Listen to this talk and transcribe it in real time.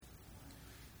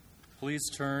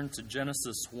Please turn to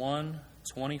Genesis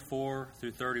 1:24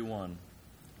 through 31.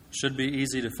 Should be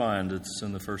easy to find. It's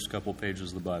in the first couple pages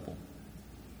of the Bible.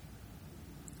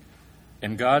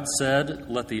 And God said,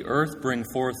 "Let the earth bring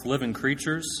forth living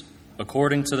creatures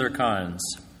according to their kinds,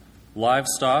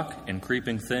 livestock and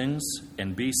creeping things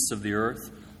and beasts of the earth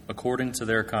according to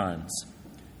their kinds."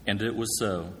 And it was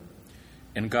so.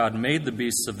 And God made the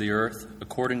beasts of the earth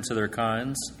according to their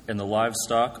kinds, and the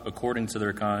livestock according to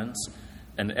their kinds,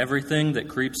 and everything that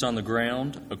creeps on the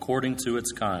ground according to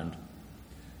its kind.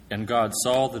 And God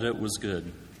saw that it was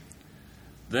good.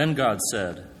 Then God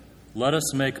said, "Let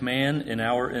us make man in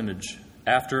our image,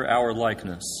 after our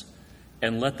likeness,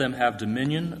 and let them have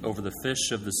dominion over the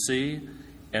fish of the sea,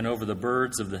 and over the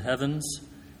birds of the heavens,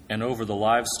 and over the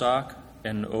livestock,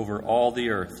 and over all the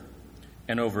earth,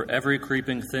 and over every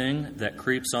creeping thing that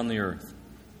creeps on the earth."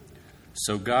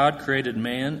 So God created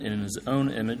man in his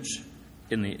own image.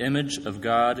 In the image of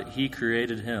God he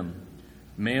created him.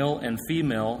 Male and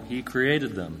female he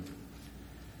created them.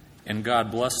 And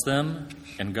God blessed them,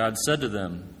 and God said to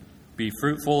them, "Be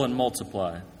fruitful and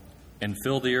multiply, and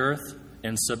fill the earth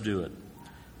and subdue it,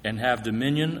 and have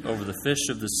dominion over the fish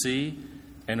of the sea,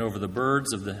 and over the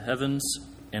birds of the heavens,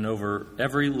 and over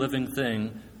every living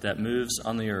thing that moves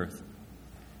on the earth."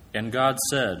 And God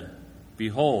said,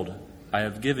 "Behold, I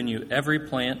have given you every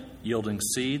plant yielding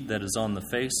seed that is on the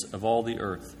face of all the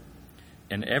earth,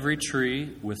 and every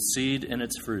tree with seed in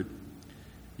its fruit.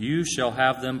 You shall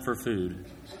have them for food.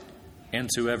 And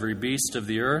to every beast of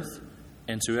the earth,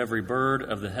 and to every bird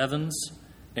of the heavens,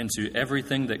 and to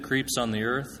everything that creeps on the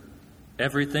earth,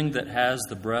 everything that has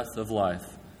the breath of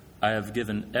life, I have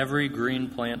given every green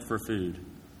plant for food."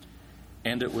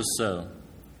 And it was so.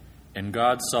 And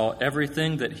God saw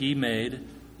everything that he made,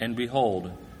 and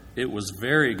behold, it was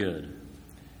very good.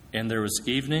 And there was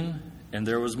evening, and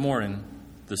there was morning,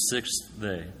 the sixth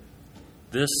day.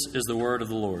 This is the word of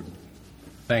the Lord.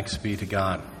 Thanks be to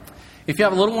God. If you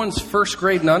have little ones first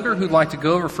grade and under who'd like to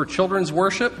go over for children's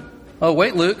worship, oh,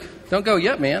 wait, Luke, don't go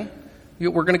yet, man.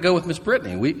 We're going to go with Miss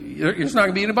Brittany. There's not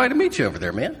going to be anybody to meet you over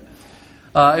there, man.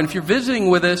 And if you're visiting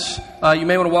with us, you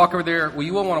may want to walk over there. Well,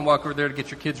 you will want to walk over there to get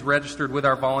your kids registered with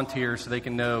our volunteers so they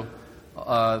can know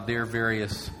their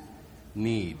various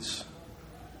needs.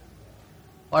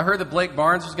 Well, I heard that Blake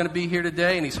Barnes was going to be here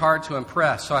today, and he's hard to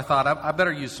impress. So I thought I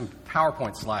better use some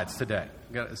PowerPoint slides today.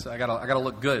 I got to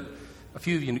look good. A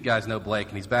few of you guys know Blake,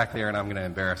 and he's back there, and I'm going to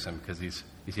embarrass him because he's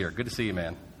here. Good to see you,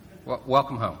 man.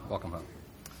 Welcome home. Welcome home.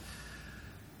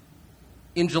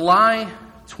 In July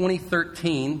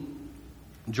 2013.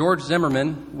 George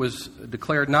Zimmerman was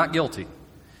declared not guilty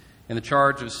in the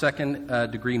charge of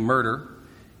second-degree murder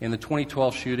in the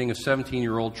 2012 shooting of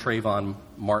 17-year-old Trayvon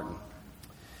Martin.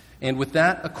 And with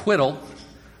that acquittal,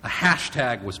 a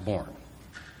hashtag was born,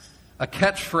 a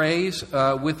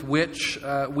catchphrase with which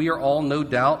we are all no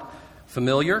doubt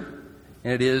familiar,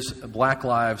 and it is Black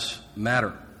Lives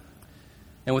Matter.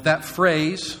 And with that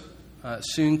phrase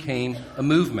soon came a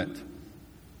movement.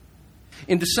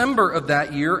 In December of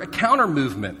that year, a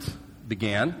counter-movement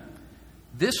began,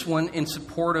 this one in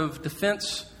support of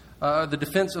the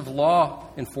defense of law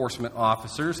enforcement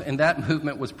officers, and that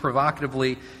movement was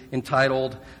provocatively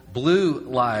entitled Blue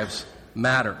Lives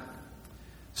Matter.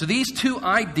 So these two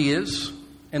ideas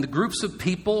and the groups of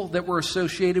people that were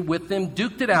associated with them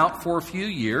duked it out for a few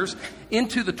years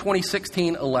into the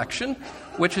 2016 election,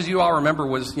 which, as you all remember,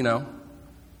 was,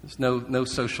 there's no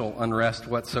social unrest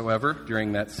whatsoever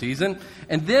during that season.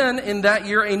 And then, in that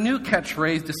year, a new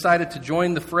catchphrase decided to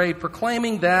join the fray,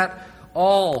 proclaiming that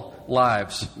all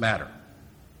lives matter.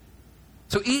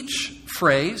 So each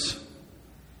phrase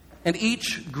and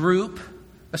each group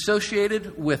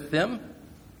associated with them,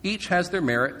 each has their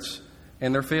merits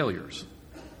and their failures.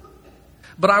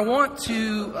 But I want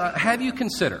to have you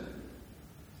consider,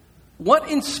 what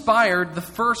inspired the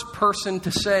first person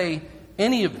to say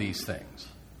any of these things?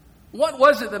 What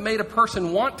was it that made a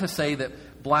person want to say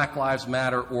that Black Lives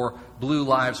Matter or Blue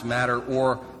Lives Matter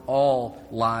or all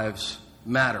lives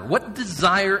matter? What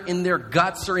desire in their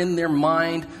guts or in their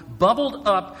mind bubbled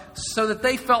up so that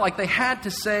they felt like they had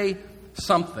to say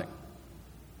something?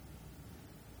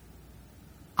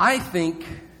 I think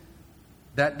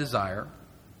that desire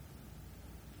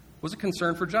was a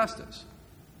concern for justice.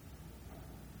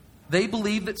 They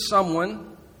believed that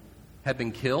someone had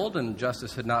been killed and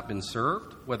justice had not been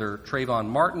served, whether Trayvon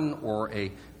Martin or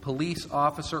a police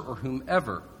officer or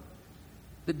whomever.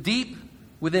 That deep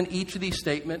within each of these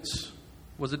statements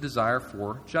was a desire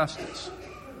for justice.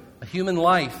 A human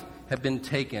life had been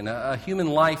taken. A human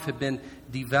life had been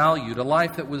devalued. A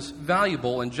life that was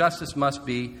valuable, and justice must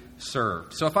be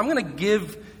served. So if I'm going to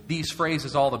give these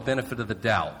phrases all the benefit of the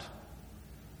doubt,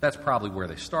 That's probably where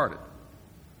they started.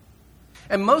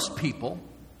 And most people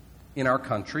in our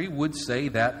country would say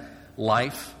that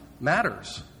life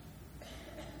matters,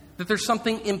 that there's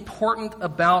something important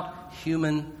about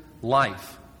human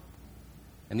life.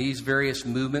 And these various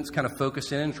movements kind of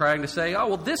focus in and trying to say, oh,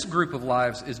 well, this group of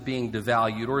lives is being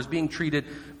devalued or is being treated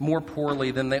more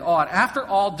poorly than they ought. After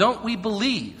all, don't we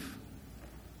believe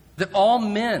that all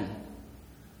men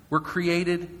were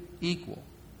created equal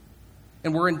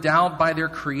and were endowed by their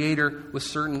Creator with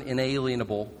certain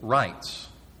inalienable rights?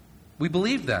 We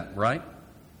believe that, right?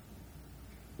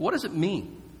 What does it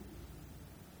mean?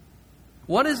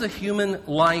 What is a human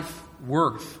life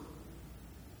worth?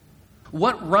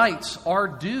 What rights are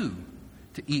due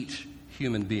to each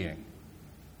human being?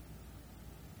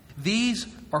 These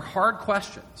are hard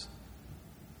questions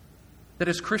that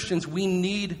as Christians we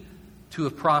need to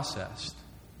have processed.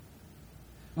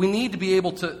 We need to be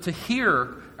able to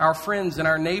hear our friends and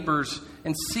our neighbors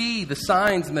and see the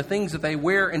signs and the things that they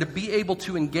wear and to be able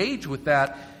to engage with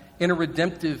that in a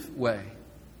redemptive way.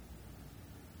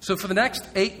 So for the next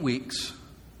 8 weeks,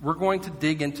 we're going to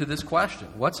dig into this question.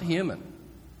 What's a human?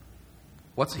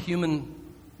 What's a human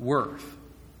worth?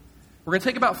 We're going to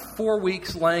take about 4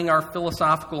 weeks laying our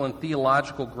philosophical and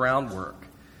theological groundwork.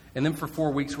 And then for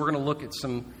 4 weeks, we're going to look at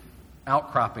some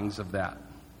outcroppings of that.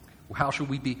 How should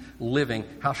we be living?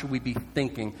 How should we be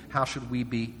thinking? How should we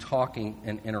be talking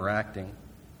and interacting?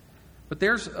 But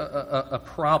there's a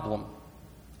problem,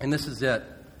 and this is it.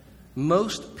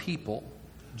 Most people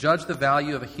judge the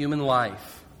value of a human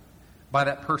life by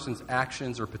that person's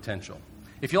actions or potential.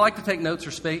 If you like to take notes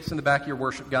or space in the back of your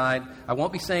worship guide, I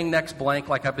won't be saying next blank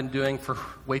like I've been doing for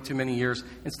way too many years.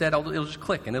 Instead, it'll just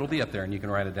click and it'll be up there and you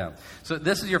can write it down. So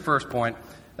this is your first point.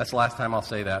 That's the last time I'll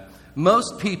say that.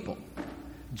 Most people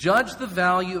judge the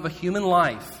value of a human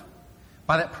life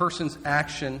by that person's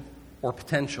action or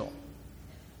potential.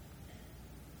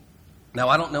 Now,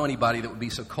 I don't know anybody that would be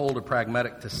so cold or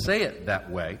pragmatic to say it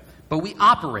that way, but we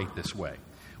operate this way.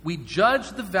 We judge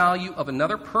the value of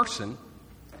another person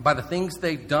by the things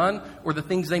they've done or the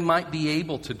things they might be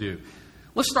able to do.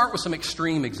 Let's start with some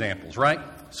extreme examples, right?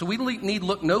 So we need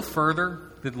look no further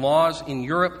than laws in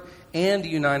Europe and the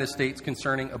United States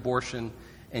concerning abortion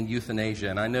and euthanasia.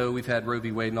 And I know we've had Roe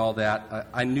v. Wade and all that.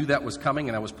 I knew that was coming,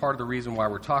 and that was part of the reason why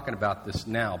we're talking about this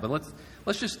now. But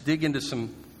let's just dig into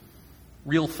some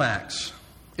real facts.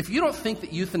 If you don't think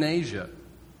that euthanasia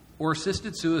or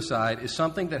assisted suicide is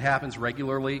something that happens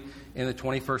regularly in the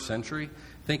 21st century,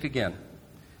 think again.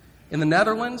 In the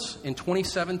Netherlands, in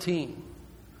 2017,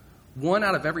 1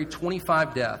 out of every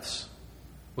 25 deaths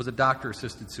was a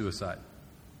doctor-assisted suicide.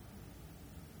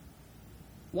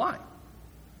 Why?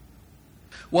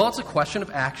 Well, it's a question of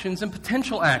actions and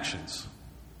potential actions.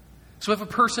 So if a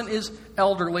person is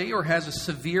elderly or has a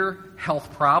severe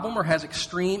health problem or has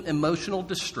extreme emotional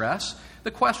distress,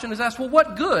 the question is asked, well,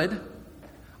 what good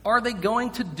are they going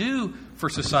to do for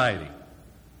society?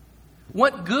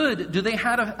 What good do they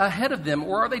have ahead of them,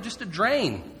 or are they just a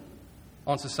drain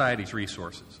on society's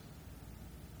resources?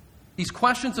 These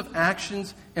questions of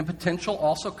actions and potential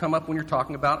also come up when you're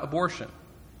talking about abortion.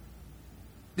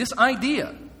 This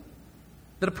idea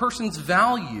that a person's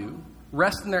value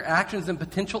rests in their actions and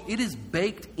potential, it is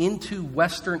baked into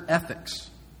Western ethics,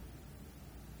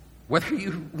 whether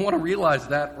you want to realize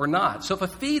that or not. So if a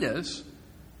fetus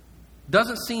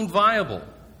doesn't seem viable,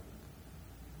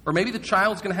 or maybe the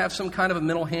child's going to have some kind of a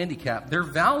mental handicap, their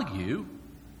value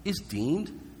is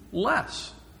deemed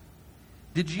less.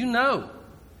 Did you know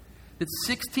that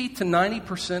 60 to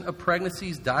 90% of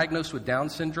pregnancies diagnosed with Down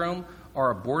syndrome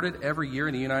are aborted every year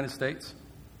in the United States?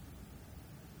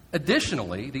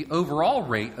 Additionally, the overall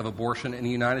rate of abortion in the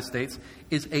United States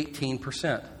is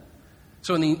 18%.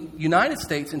 So in the United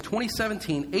States, in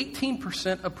 2017,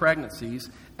 18% of pregnancies,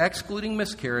 excluding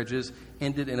miscarriages,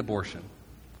 ended in abortion.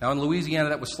 Now, in Louisiana,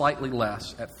 that was slightly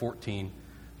less at 14%.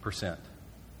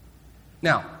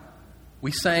 Now,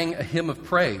 we sang a hymn of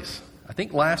praise, I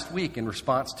think last week, in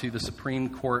response to the Supreme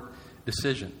Court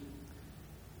decision.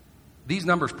 These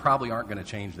numbers probably aren't going to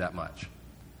change that much.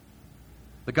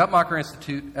 The Guttmacher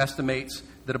Institute estimates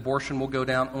that abortion will go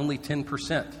down only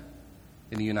 10%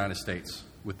 in the United States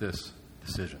with this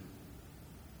decision.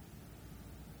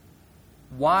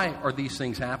 Why are these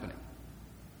things happening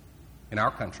in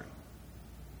our country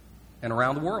and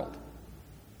around the world?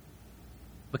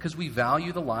 Because we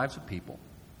value the lives of people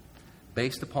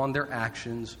based upon their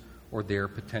actions or their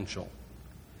potential.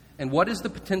 And what is the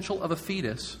potential of a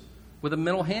fetus with a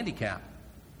mental handicap?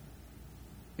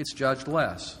 It's judged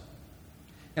less.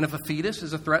 And if a fetus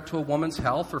is a threat to a woman's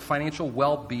health or financial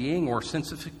well-being or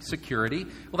sense of security,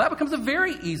 well, that becomes a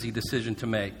very easy decision to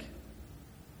make.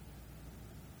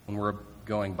 when we're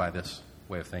going by this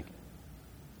way of thinking.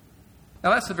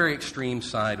 Now, that's the very extreme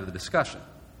side of the discussion.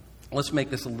 Let's make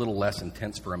this a little less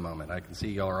intense for a moment. I can see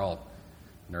y'all are all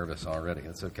nervous already.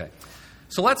 That's okay.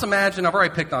 So let's imagine, I've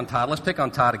already picked on Todd. Let's pick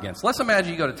on Todd again. So let's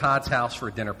imagine you go to Todd's house for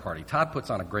a dinner party. Todd puts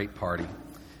on a great party,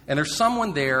 and there's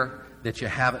someone there that you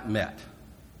haven't met.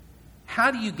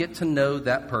 How do you get to know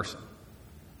that person?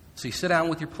 So you sit down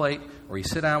with your plate, or you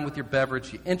sit down with your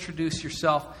beverage, you introduce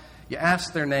yourself, you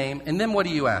ask their name, and then what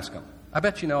do you ask them? I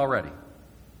bet you know already.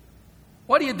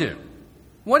 What do you do?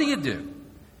 What do you do?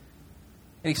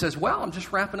 And he says, well, I'm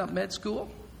just wrapping up med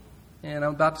school, and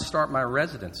I'm about to start my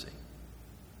residency.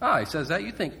 Ah, he says that.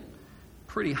 You think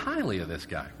pretty highly of this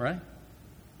guy, right?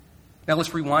 Now,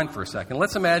 let's rewind for a second.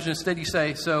 Let's imagine instead you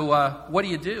say, so what do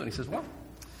you do? And he says, well,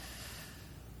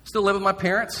 still live with my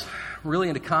parents, really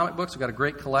into comic books. I've got a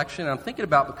great collection. And I'm thinking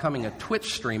about becoming a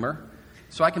Twitch streamer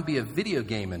so I can be a video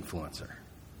game influencer.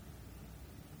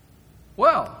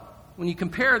 Well, when you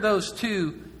compare those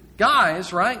two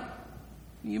guys, right,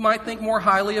 you might think more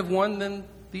highly of one than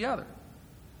the other.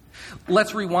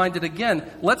 Let's rewind it again.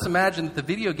 Let's imagine that the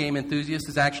video game enthusiast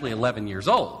is actually 11 years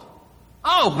old.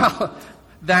 Oh, well,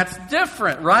 that's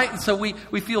different, right? And so we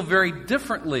feel very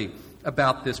differently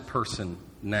about this person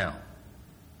now.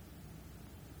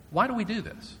 Why do we do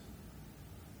this?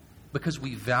 Because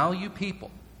we value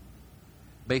people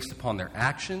based upon their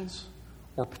actions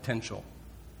or potential,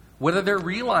 whether they're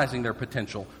realizing their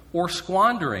potential or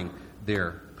squandering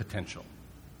their potential.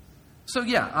 So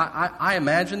yeah, I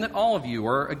imagine that all of you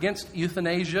are against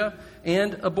euthanasia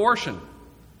and abortion.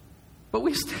 But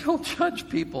we still judge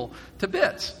people to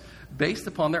bits based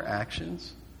upon their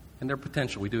actions and their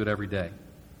potential. We do it every day.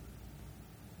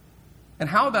 And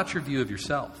how about your view of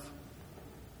yourself?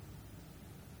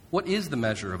 What is the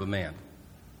measure of a man?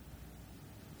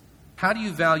 How do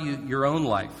you value your own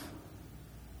life,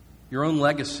 your own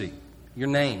legacy, your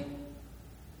name?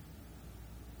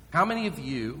 How many of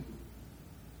you,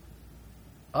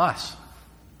 us,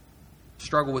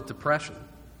 struggle with depression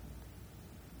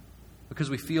because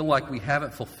we feel like we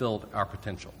haven't fulfilled our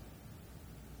potential?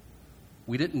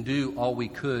 We didn't do all we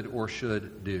could or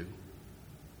should do.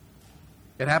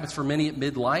 It happens for many at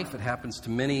midlife. It happens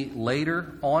to many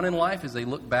later on in life as they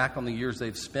look back on the years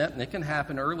they've spent. And it can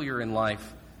happen earlier in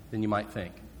life than you might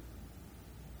think.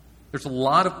 There's a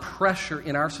lot of pressure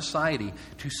in our society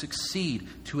to succeed,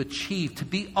 to achieve, to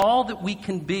be all that we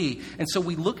can be. And so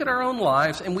we look at our own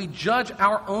lives and we judge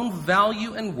our own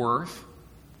value and worth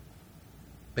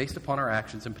based upon our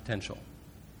actions and potential.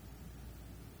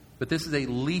 But this is a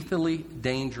lethally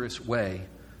dangerous way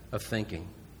of thinking.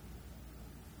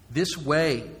 This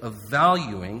way of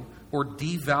valuing or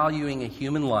devaluing a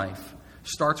human life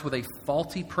starts with a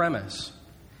faulty premise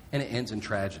and it ends in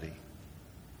tragedy.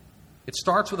 It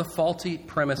starts with a faulty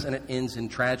premise and it ends in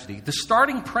tragedy. The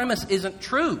starting premise isn't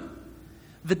true.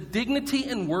 The dignity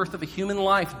and worth of a human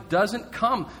life doesn't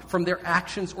come from their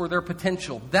actions or their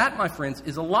potential. That, my friends,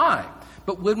 is a lie.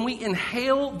 But when we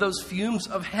inhale those fumes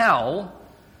of hell,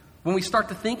 when we start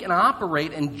to think and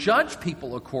operate and judge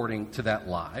people according to that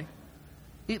lie,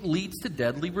 it leads to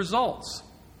deadly results.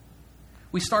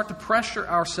 We start to pressure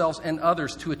ourselves and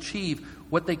others to achieve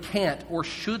what they can't or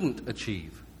shouldn't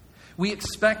achieve. We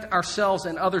expect ourselves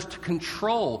and others to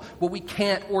control what we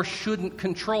can't or shouldn't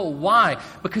control. Why?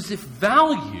 Because if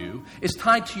value is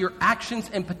tied to your actions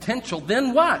and potential,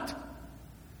 then what?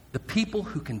 The people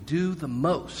who can do the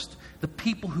most, the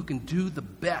people who can do the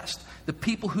best, the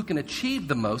people who can achieve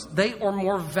the most, they are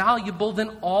more valuable than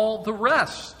all the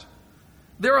rest.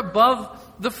 They're above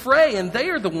the fray, and they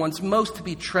are the ones most to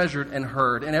be treasured and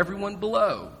heard, and everyone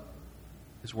below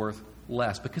is worth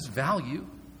less because value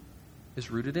is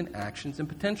rooted in actions and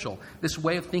potential. This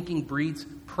way of thinking breeds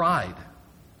pride.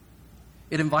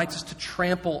 It invites us to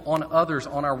trample on others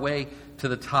on our way to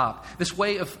the top. This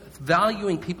way of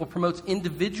valuing people promotes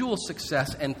individual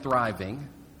success and thriving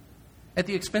at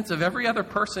the expense of every other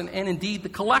person and indeed the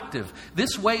collective.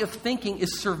 This way of thinking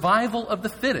is survival of the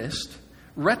fittest,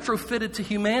 retrofitted to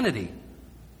humanity.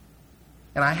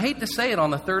 And I hate to say it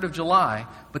on the 3rd of July,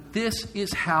 but this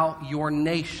is how your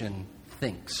nation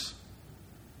thinks.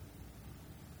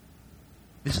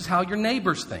 This is how your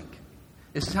neighbors think.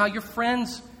 This is how your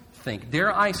friends think.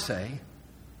 Dare I say,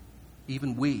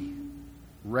 even we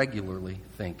regularly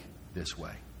think this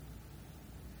way.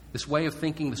 This way of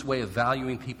thinking, this way of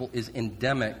valuing people is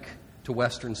endemic to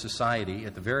Western society,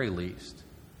 at the very least,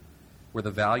 where the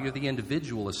value of the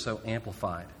individual is so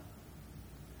amplified.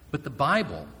 But the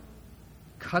Bible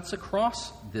cuts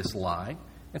across this lie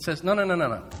and says, no.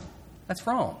 That's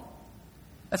wrong.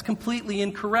 That's completely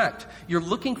incorrect. You're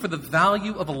looking for the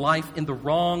value of a life in the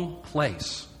wrong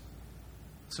place.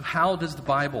 So how does the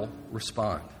Bible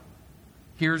respond?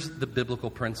 Here's the biblical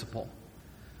principle.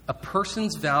 A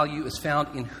person's value is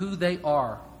found in who they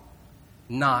are,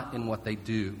 not in what they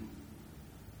do.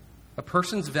 A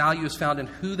person's value is found in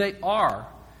who they are,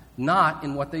 not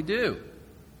in what they do.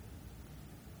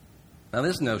 Now,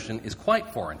 this notion is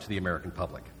quite foreign to the American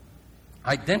public.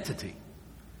 Identity,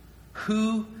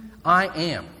 who I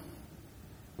am.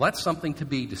 Well, that's something to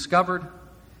be discovered,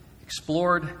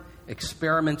 explored,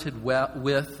 experimented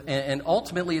with, and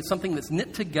ultimately it's something that's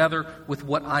knit together with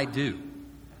what I do.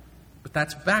 But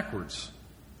that's backwards.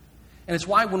 And it's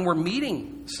why when we're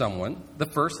meeting someone, the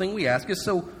first thing we ask is,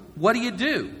 so what do you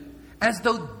do? As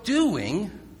though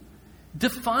doing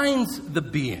defines the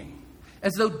being.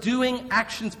 As though doing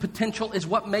actions potential is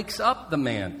what makes up the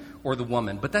man or the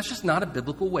woman. But that's just not a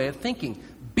biblical way of thinking.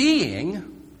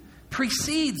 Being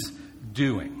precedes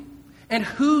doing. And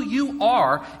who you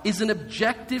are is an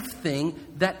objective thing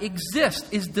that exists,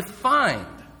 is defined,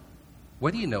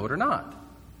 whether you know it or not.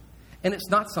 And it's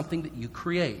not something that you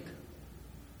create.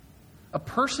 A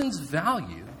person's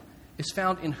value is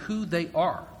found in who they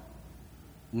are,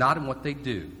 not in what they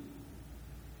do.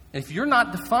 And if you're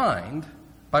not defined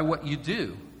by what you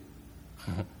do,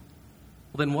 well,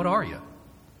 then what are you?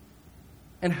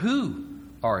 And who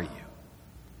are you?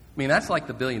 I mean, that's like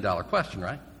the billion-dollar question,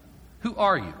 right? Who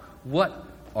are you? What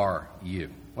are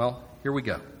you? Well, here we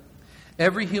go.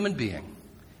 Every human being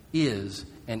is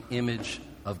an image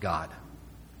of God.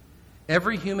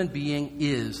 Every human being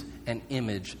is an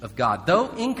image of God, though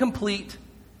incomplete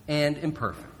and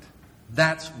imperfect.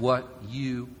 That's what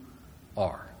you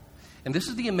are. And this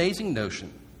is the amazing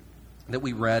notion that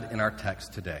we read in our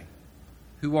text today.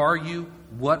 Who are you?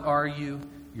 What are you?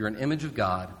 You're an image of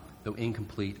God, though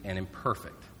incomplete and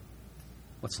imperfect.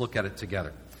 Let's look at it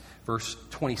together. Verse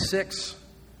 26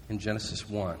 in Genesis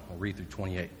 1. I'll read through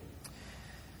 28.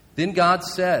 Then God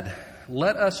said,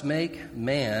 "Let us make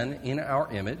man in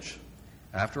our image,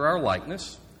 after our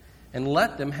likeness, and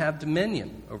let them have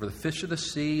dominion over the fish of the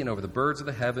sea, and over the birds of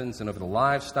the heavens, and over the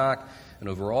livestock, and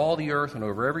over all the earth, and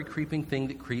over every creeping thing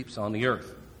that creeps on the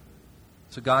earth."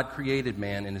 So God created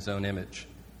man in his own image.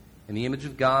 In the image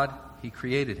of God, he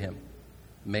created him.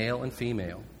 Male and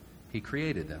female, he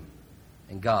created them.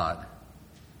 And God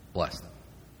blessed them.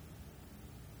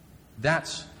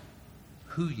 That's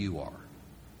who you are.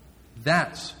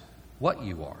 That's what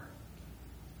you are.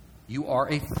 You are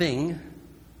a thing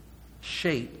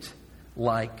shaped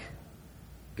like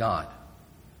God.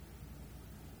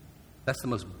 That's the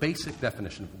most basic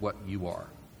definition of what you are.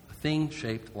 A thing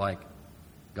shaped like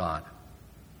God.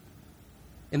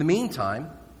 In the meantime,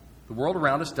 the world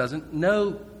around us doesn't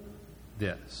know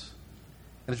this.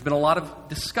 And there's been a lot of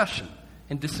discussion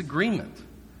and disagreement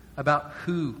about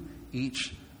who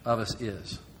each of us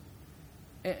is.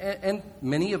 And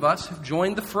many of us have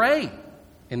joined the fray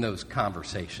in those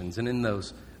conversations and in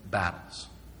those battles.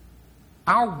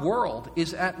 Our world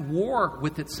is at war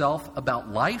with itself about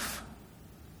life,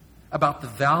 about the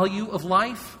value of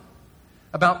life,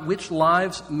 about which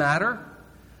lives matter,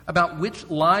 about which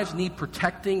lives need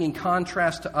protecting in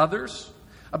contrast to others,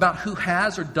 about who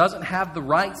has or doesn't have the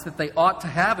rights that they ought to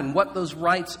have and what those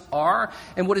rights are.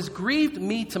 And what has grieved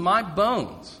me to my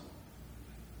bones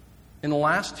in the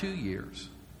last 2 years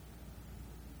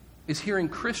is hearing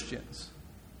Christians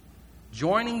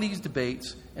joining these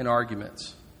debates and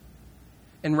arguments.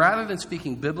 And rather than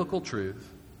speaking biblical truth,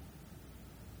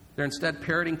 they're instead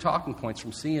parroting talking points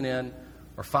from CNN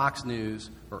or Fox News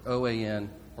or OAN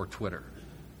or Twitter.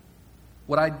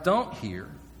 What I don't hear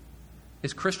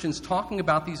is Christians talking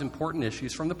about these important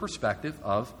issues from the perspective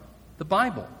of the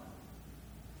Bible.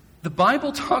 The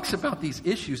Bible talks about these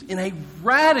issues in a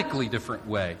radically different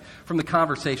way from the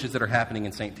conversations that are happening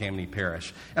in St. Tammany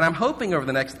Parish. And I'm hoping over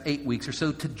the next 8 weeks or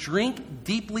so to drink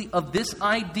deeply of this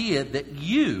idea that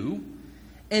you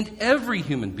and every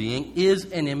human being is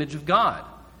an image of God.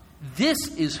 This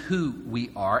is who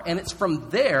we are, and it's from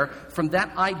there, from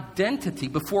that identity,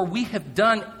 before we have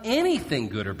done anything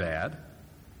good or bad,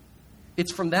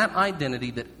 it's from that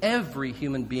identity that every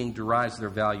human being derives their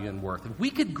value and worth. If we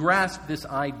could grasp this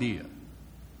idea,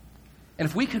 and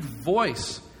if we could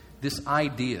voice this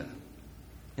idea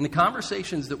in the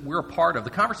conversations that we're a part of, the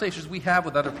conversations we have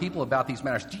with other people about these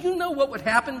matters, do you know what would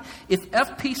happen if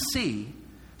FPC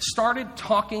started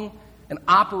talking and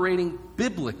operating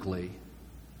biblically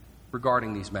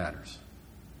regarding these matters?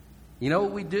 You know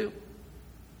what we do?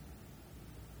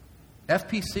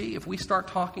 FPC, if we start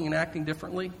talking and acting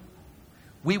differently,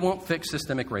 we won't fix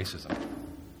systemic racism.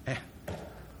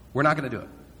 We're not going to do it.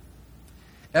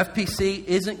 FPC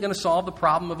isn't going to solve the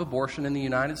problem of abortion in the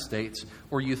United States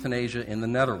or euthanasia in the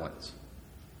Netherlands.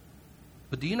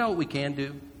 But do you know what we can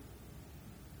do?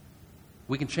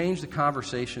 We can change the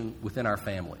conversation within our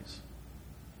families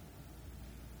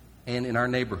and in our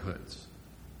neighborhoods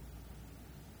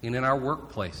and in our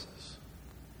workplaces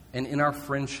and in our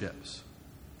friendships.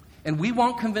 And we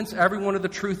won't convince everyone of the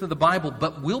truth of the Bible,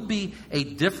 but we'll be a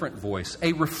different voice,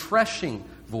 a refreshing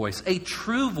voice, a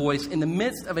true voice in the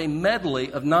midst of a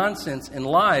medley of nonsense and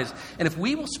lies. And if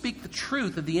we will speak the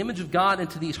truth of the image of God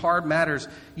into these hard matters,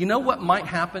 you know what might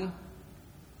happen?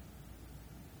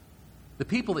 The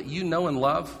people that you know and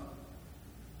love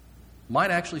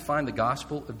might actually find the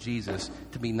gospel of Jesus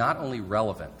to be not only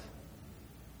relevant,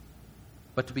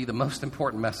 but to be the most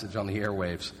important message on the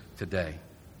airwaves today.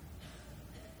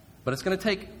 But it's going to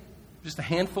take just a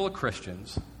handful of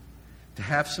Christians to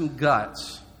have some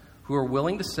guts who are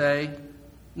willing to say,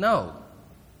 no,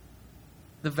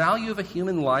 the value of a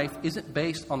human life isn't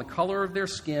based on the color of their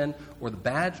skin or the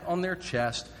badge on their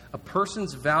chest. A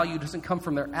person's value doesn't come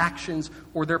from their actions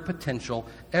or their potential.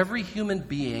 Every human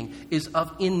being is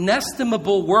of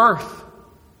inestimable worth,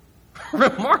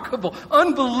 remarkable,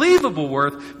 unbelievable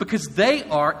worth, because they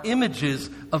are images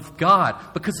of God.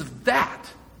 Because of that,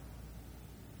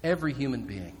 every human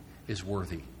being is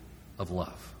worthy of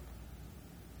love.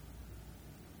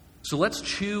 So let's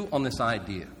chew on this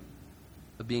idea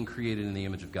of being created in the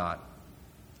image of God.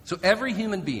 So every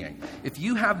human being, if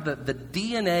you have the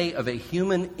DNA of a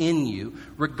human in you,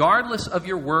 regardless of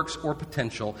your works or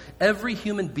potential, every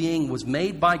human being was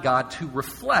made by God to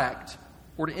reflect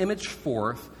or to image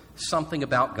forth something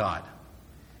about God.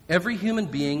 Every human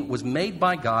being was made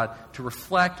by God to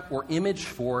reflect or image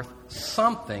forth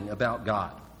something about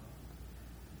God.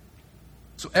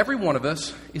 So every one of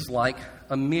us is like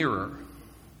a mirror,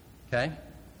 okay?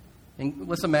 And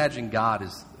let's imagine God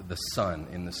is the sun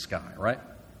in the sky, right?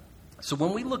 So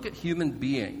when we look at human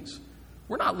beings,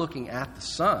 we're not looking at the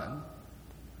sun.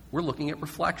 We're looking at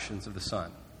reflections of the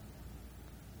sun.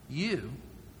 You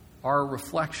are a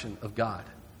reflection of God.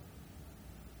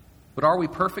 But are we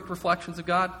perfect reflections of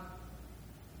God?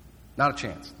 Not a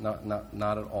chance.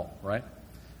 Not at all, right?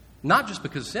 Not just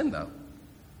because of sin, though,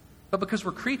 but because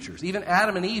we're creatures. Even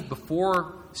Adam and Eve,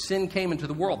 before sin came into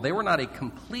the world, they were not a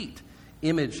complete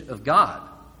image of God.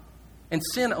 And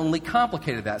sin only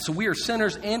complicated that. So we are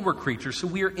sinners and we're creatures, so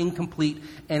we are incomplete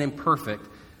and imperfect.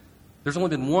 There's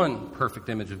only been one perfect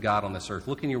image of God on this earth.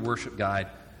 Look in your worship guide.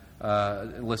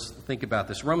 Let's think about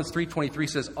this. Romans 3:23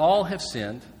 says, all have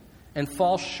sinned and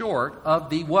fall short of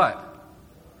the what?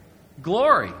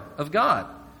 Glory of God.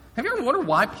 Have you ever wondered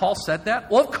why Paul said that?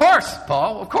 Well, of course,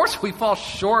 Paul. Of course we fall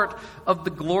short of the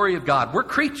glory of God. We're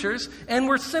creatures and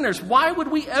we're sinners. Why would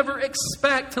we ever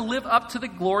expect to live up to the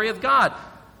glory of God?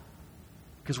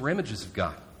 Because we're images of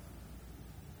God.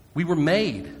 We were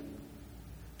made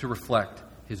to reflect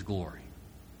His glory,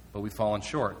 but we've fallen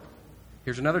short.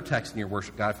 Here's another text in your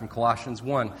worship guide from Colossians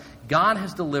 1. God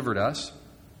has delivered us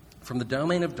from the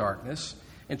domain of darkness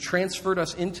and transferred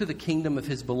us into the kingdom of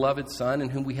His beloved Son, in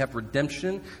whom we have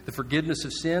redemption, the forgiveness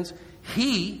of sins.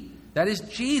 He, that is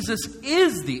Jesus,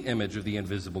 is the image of the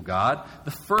invisible God,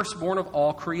 the firstborn of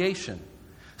all creation.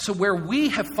 So where we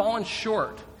have fallen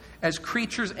short as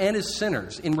creatures and as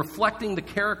sinners in reflecting the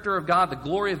character of God, the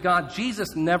glory of God,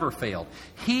 Jesus never failed.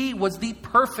 He was the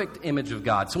perfect image of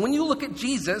God. So when you look at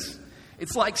Jesus,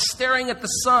 it's like staring at the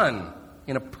sun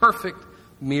in a perfect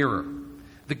mirror.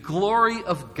 The glory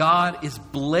of God is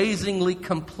blazingly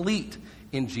complete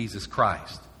in Jesus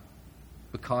Christ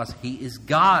because He is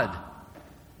God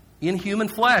in human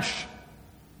flesh.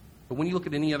 But when you look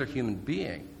at any other human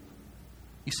being,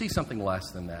 you see something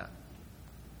less than that.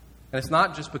 And it's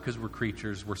not just because we're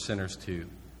creatures, we're sinners too.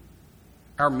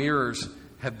 Our mirrors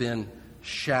have been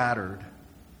shattered.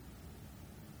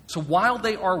 So while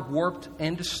they are warped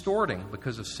and distorting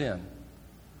because of sin,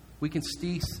 we can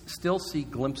still see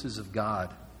glimpses of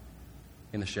God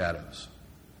in the shadows.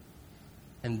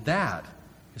 And that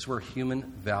is where human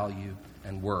value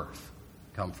and worth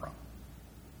come from.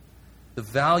 The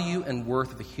value and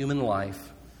worth of a human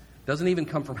life doesn't even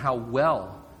come from how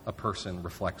well a person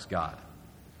reflects God.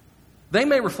 They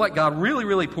may reflect God really,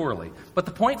 really poorly, but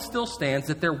the point still stands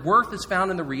that their worth is found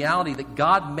in the reality that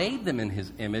God made them in His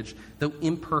image, though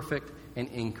imperfect and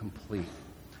incomplete.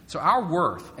 So our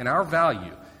worth and our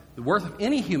value, the worth of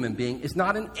any human being, is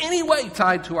not in any way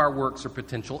tied to our works or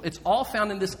potential. It's all found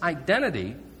in this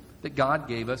identity that God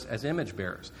gave us as image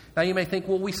bearers. Now you may think,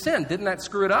 well, we sinned. Didn't that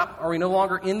screw it up? Are we no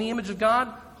longer in the image of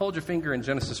God? Hold your finger in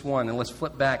Genesis 1 and let's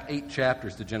flip back 8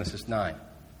 chapters to Genesis 9.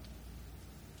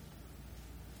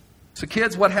 So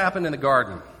kids, what happened in the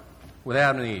garden with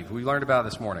Adam and Eve? We learned about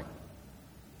it this morning.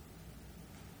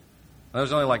 Now,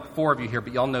 there's only like 4 of you here,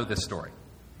 but y'all know this story.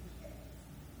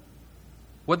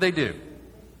 What'd they do?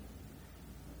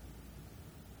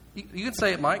 You can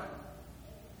say it, Mike.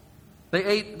 They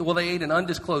ate an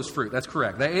undisclosed fruit. That's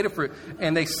correct. They ate a fruit.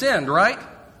 And they sinned, right?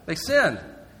 They sinned.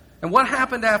 And what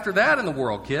happened after that in the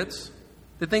world, kids?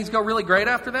 Did things go really great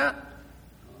after that?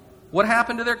 What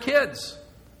happened to their kids?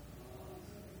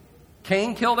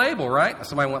 Cain killed Abel, right?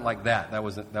 Somebody went like that. That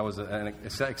was an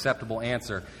acceptable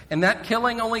answer. And that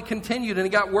killing only continued, and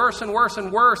it got worse and worse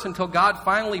and worse until God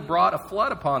finally brought a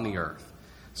flood upon the earth.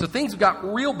 So things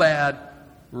got real bad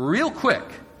real quick.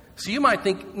 So you might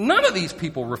think none of these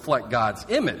people reflect God's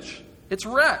image. It's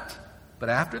wrecked. But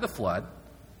after the flood,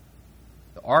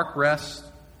 the ark rests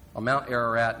on Mount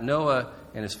Ararat. Noah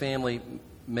and his family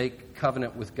make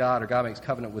covenant with God, or God makes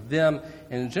covenant with them.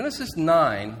 And in Genesis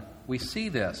 9, we see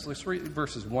this. Let's read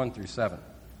verses 1 through 7.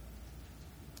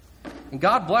 And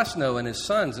God blessed Noah and his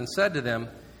sons and said to them,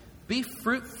 "Be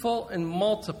fruitful and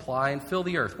multiply and fill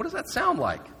the earth." What does that sound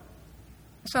like?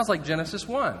 It sounds like Genesis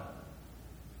 1.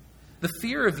 "The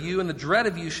fear of you and the dread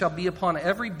of you shall be upon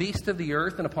every beast of the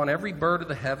earth and upon every bird of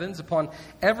the heavens, upon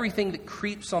everything that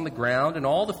creeps on the ground and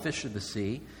all the fish of the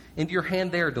sea. Into your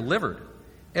hand they are delivered.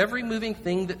 Every moving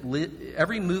thing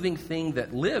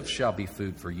that lives shall be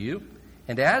food for you.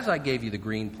 And as I gave you the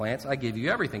green plants, I gave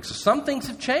you everything." So some things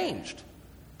have changed.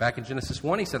 Back in Genesis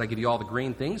 1, he said, "I give you all the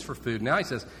green things for food." Now he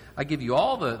says, "I give you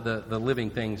all the living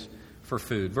things for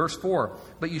food." Verse 4,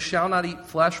 "But you shall not eat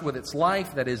flesh with its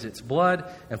life, that is, its blood,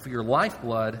 and for your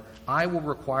lifeblood I will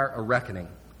require a reckoning.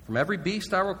 From every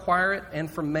beast I will require it, and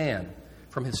from man.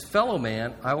 From his fellow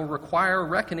man I will require a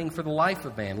reckoning for the life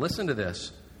of man." Listen to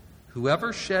this.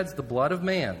 "Whoever sheds the blood of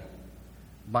man,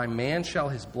 by man shall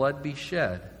his blood be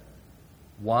shed.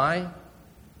 Why?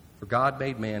 For God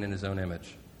made man in his own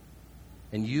image.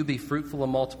 And you be fruitful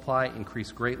and multiply,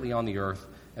 increase greatly on the earth,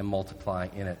 and multiply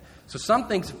in it." So some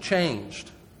things have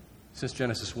changed since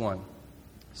Genesis 1.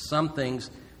 Some things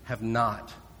have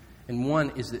not. And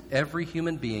one is that every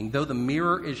human being, though the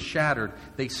mirror is shattered,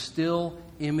 they still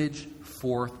image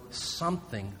forth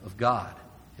something of God.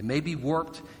 It may be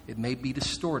warped, it may be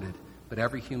distorted, but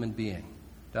every human being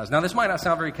does. Now, this might not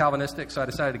sound very Calvinistic, so I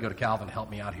decided to go to Calvin to help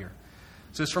me out here.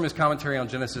 So it's from his commentary on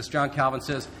Genesis. John Calvin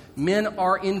says, "Men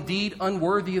are indeed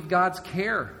unworthy of God's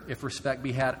care if respect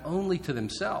be had only to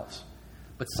themselves.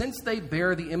 But since they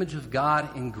bear the image of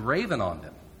God engraven on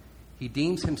them, he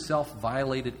deems himself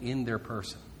violated in their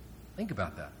person." Think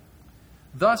about that.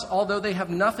 "Thus, although they have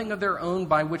nothing of their own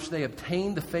by which they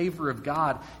obtain the favor of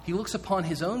God, he looks upon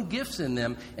his own gifts in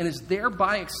them and is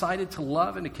thereby excited to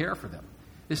love and to care for them.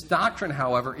 This doctrine,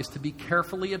 however, is to be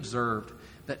carefully observed,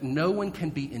 that no one can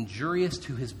be injurious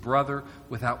to his brother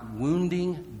without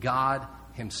wounding God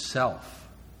himself.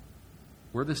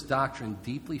 Were this doctrine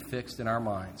deeply fixed in our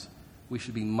minds, we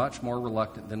should be much more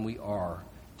reluctant than we are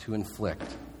to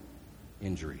inflict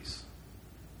injuries."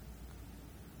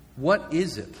 What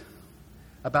is it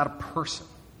about a person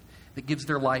that gives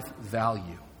their life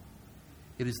value?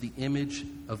 It is the image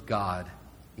of God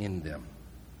in them.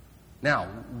 Now,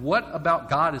 what about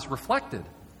God is reflected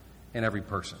in every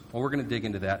person? Well, we're going to dig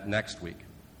into that next week.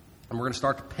 And we're going to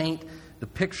start to paint the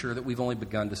picture that we've only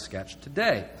begun to sketch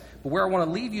today. But where I want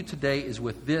to leave you today is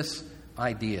with this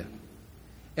idea.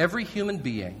 Every human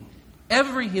being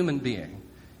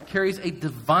carries a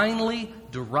divinely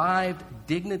derived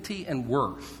dignity and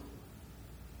worth,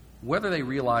 whether they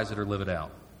realize it or live it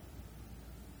out.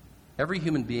 Every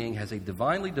human being has a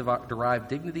divinely derived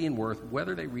dignity and worth,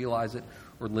 whether they realize it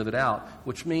or live it out,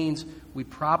 which means we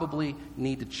probably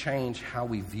need to change how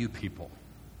we view people.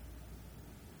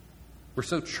 We're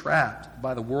so trapped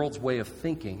by the world's way of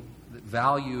thinking that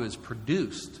value is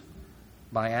produced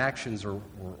by actions or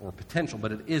potential,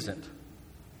 but it isn't.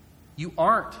 You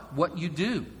aren't what you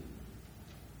do.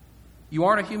 You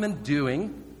aren't a human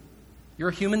doing. You're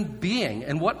a human being.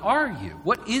 And what are you?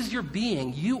 What is your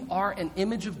being? You are an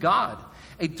image of God,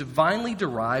 a divinely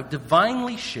derived,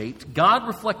 divinely shaped,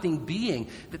 God-reflecting being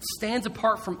that stands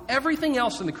apart from everything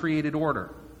else in the created order.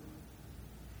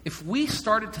 If we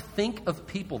started to think of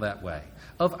people that way,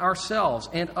 of ourselves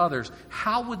and others,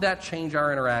 how would that change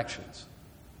our interactions?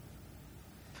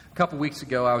 A couple weeks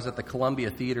ago, I was at the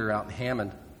Columbia Theater out in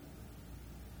Hammond.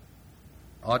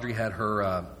 Audrey had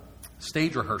her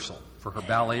stage rehearsal for her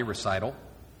ballet recital.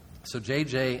 So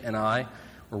JJ and I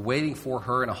were waiting for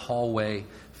her in a hallway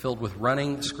filled with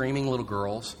running, screaming little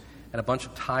girls and a bunch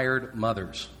of tired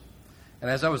mothers.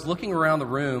 And as I was looking around the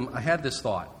room, I had this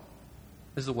thought.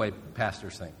 This is the way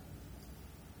pastors think.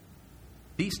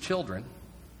 These children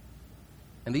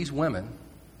and these women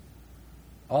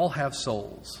all have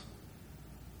souls.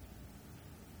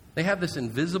 They have this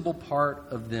invisible part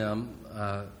of them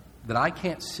that I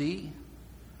can't see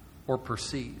or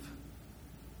perceive.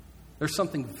 There's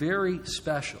something very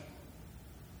special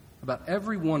about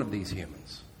every one of these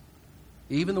humans.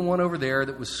 Even the one over there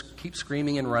that keeps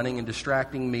screaming and running and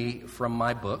distracting me from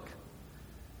my book.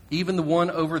 Even the one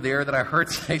over there that I heard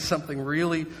say something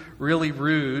really, really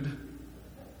rude.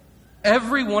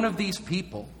 Every one of these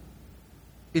people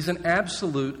is an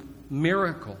absolute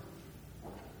miracle.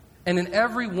 And in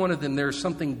every one of them, there's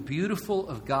something beautiful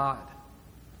of God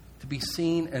to be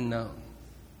seen and known.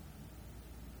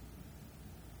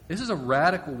 This is a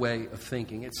radical way of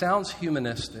thinking. It sounds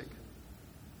humanistic,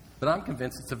 but I'm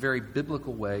convinced it's a very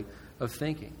biblical way of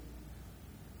thinking.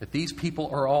 That these people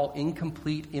are all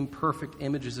incomplete, imperfect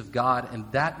images of God,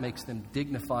 and that makes them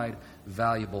dignified,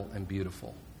 valuable, and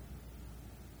beautiful.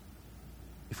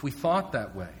 If we thought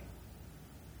that way,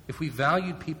 if we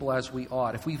valued people as we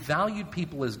ought, if we valued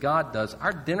people as God does,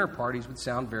 our dinner parties would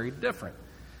sound very different.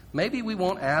 Maybe we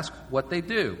won't ask what they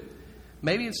do.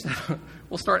 Maybe instead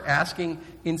we'll start asking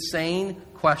insane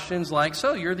questions like,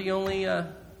 so you're the only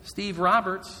Steve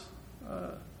Roberts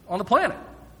on the planet.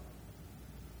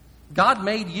 God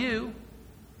made you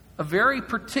a very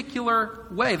particular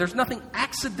way. There's nothing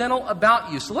accidental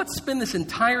about you. So let's spend this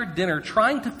entire dinner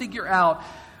trying to figure out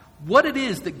what it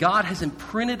is that God has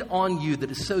imprinted on you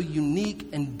that is so unique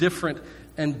and different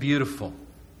and beautiful.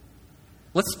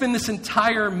 Let's spend this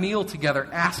entire meal together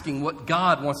asking what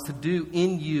God wants to do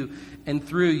in you and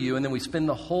through you. And then we spend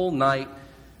the whole night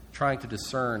trying to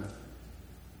discern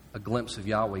a glimpse of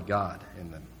Yahweh God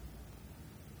in them.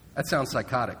 That sounds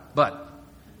psychotic, but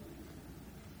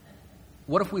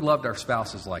what if we loved our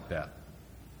spouses like that?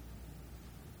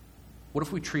 What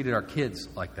if we treated our kids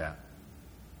like that?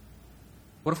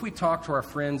 What if we talked to our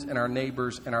friends and our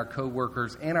neighbors and our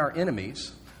coworkers and our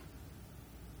enemies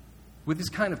with this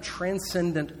kind of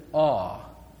transcendent awe,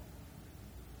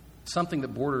 something that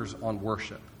borders on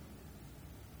worship?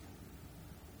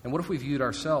 And what if we viewed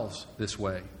ourselves this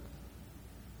way?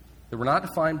 That we're not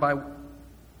defined by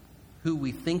who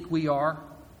we think we are,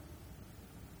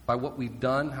 by what we've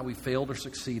done, how we failed or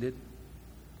succeeded.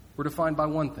 We're defined by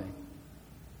one thing: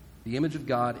 the image of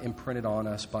God imprinted on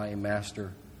us by a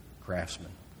master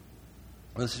craftsman.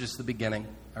 Well, this is just the beginning.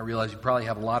 I realize you probably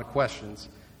have a lot of questions.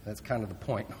 That's kind of the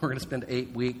point. We're going to spend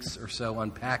 8 weeks or so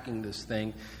unpacking this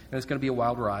thing, and it's going to be a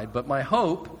wild ride. But my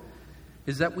hope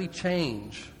is that we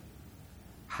change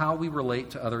how we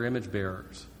relate to other image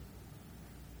bearers.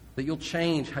 That you'll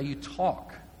change how you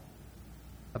talk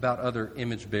about other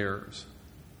image bearers.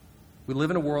 We live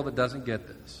in a world that doesn't get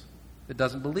this, that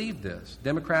doesn't believe this.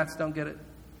 Democrats don't get it.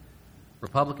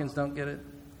 Republicans don't get it.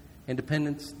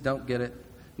 Independents don't get it.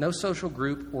 No social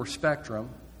group or spectrum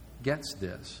gets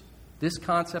this. This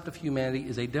concept of humanity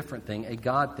is a different thing, a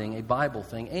God thing, a Bible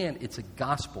thing, and it's a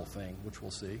gospel thing, which we'll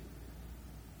see.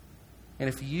 And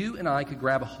if you and I could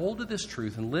grab a hold of this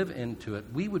truth and live into it,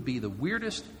 we would be the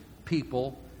weirdest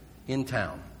people in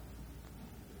town.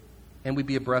 And we'd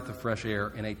be a breath of fresh air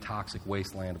in a toxic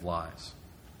wasteland of lies.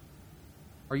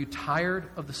 Are you tired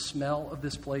of the smell of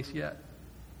this place yet?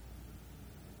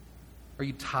 Are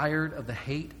you tired of the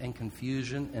hate and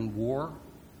confusion and war?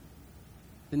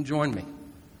 Then join me.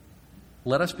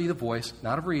 Let us be the voice,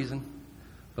 not of reason,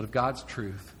 but of God's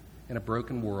truth in a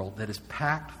broken world that is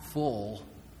packed full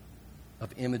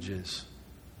of images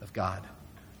of God.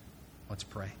 Let's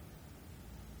pray.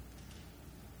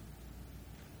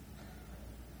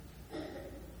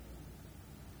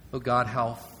 Oh God,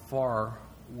 how far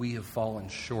we have fallen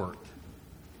short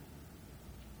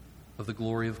of the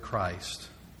glory of Christ,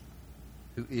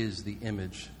 who is the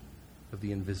image of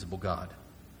the invisible God.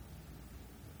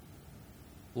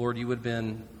 Lord, you would have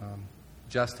been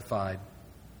justified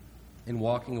in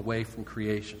walking away from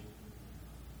creation.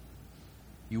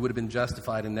 You would have been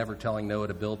justified in never telling Noah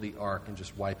to build the ark and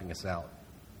just wiping us out.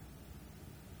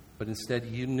 But instead,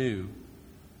 you knew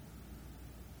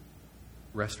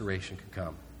restoration could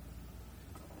come.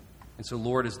 And so,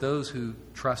 Lord, as those who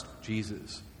trust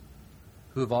Jesus,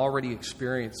 who have already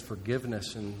experienced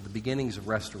forgiveness and the beginnings of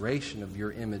restoration of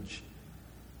your image,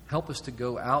 help us to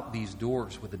go out these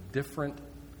doors with a different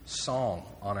song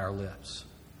on our lips.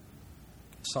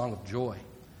 A song of joy,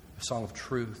 a song of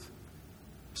truth,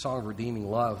 a song of redeeming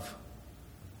love.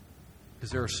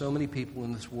 Because there are so many people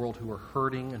in this world who are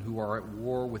hurting and who are at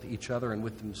war with each other and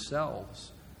with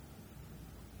themselves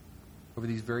over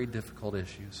these very difficult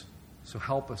issues. So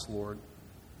help us, Lord,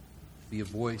 be a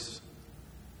voice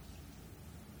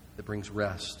that brings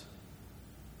rest,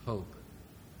 hope,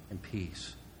 and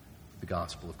peace to the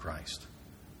gospel of Christ.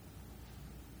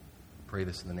 I pray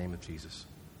this in the name of Jesus.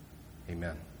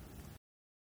 Amen.